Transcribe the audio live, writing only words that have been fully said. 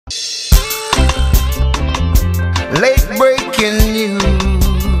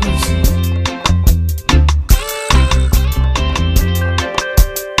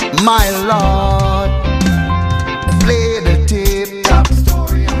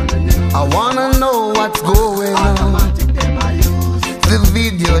wanna know what's going on. The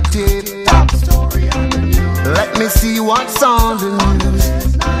videotape. Let me see what's on the news.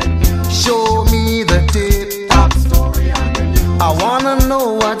 Show me the tape. I wanna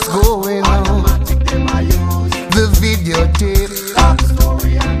know what's going on. The videotape.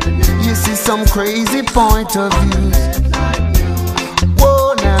 You see some crazy point of views.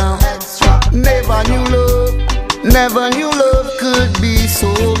 Whoa now, never knew love could be so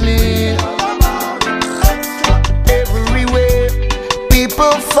mean. Everywhere,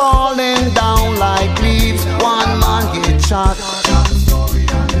 people falling down like leaves. One man get shot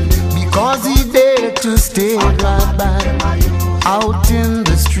because he dared to stay right back out in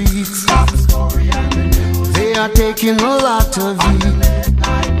the streets. They are taking a lot of heat.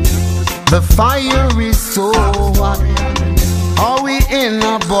 The fire is so hot. Are we in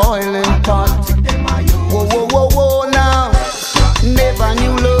a boiling pot? Whoa, whoa, whoa, whoa now. Never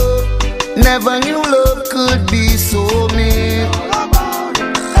knew love could be so mean.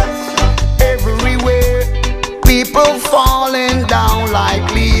 Everywhere, people falling down like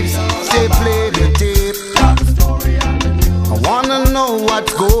leaves. They play the tape. I wanna know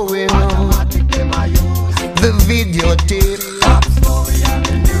what's going on. The videotape.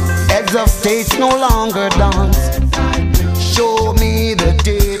 Heads of states no longer dance. Show me the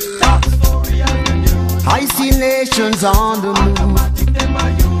tape. I see nations on the move.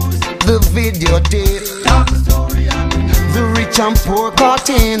 The videotape. The rich and poor caught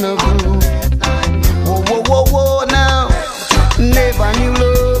in a groove. Whoa, whoa, whoa, whoa now. Never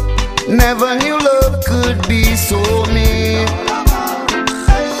knew love could be so mean.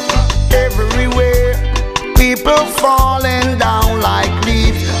 Everywhere, people falling down like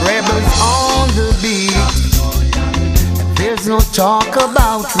leaves. Rebels on the beat. There's no talk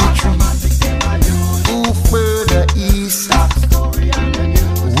about retreat. Move further east.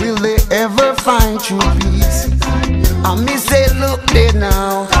 Will they ever find true peace? I me say look there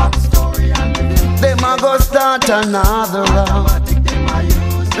now. Them a go start another round.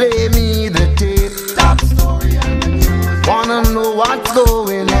 Play me the tape. Wanna know what's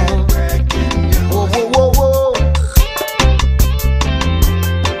going on. Whoa, whoa, whoa, whoa.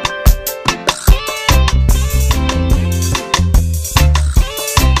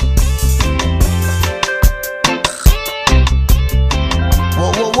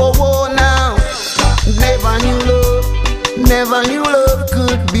 Whoa, whoa, whoa, whoa now. Never knew love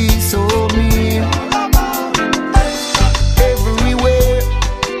could be so mean. Everywhere,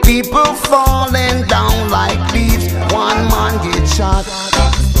 people falling down like leaves. One man gets shot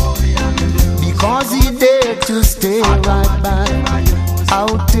because he dared to stay right back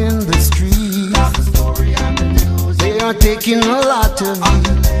out in the streets. They are taking a lot of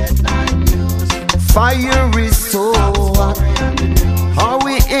heat. Fire is so hot. Are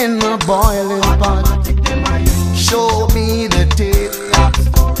we in a boiling pot? Show me the tape.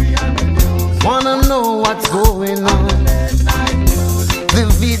 Wanna know what's going on. The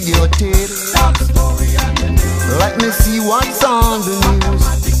videotape. Let me see what's on the news.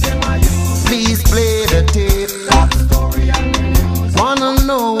 Please play the tape. Wanna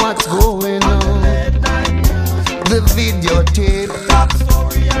know what's going on. The videotape.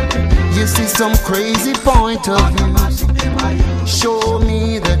 You see some crazy point of view.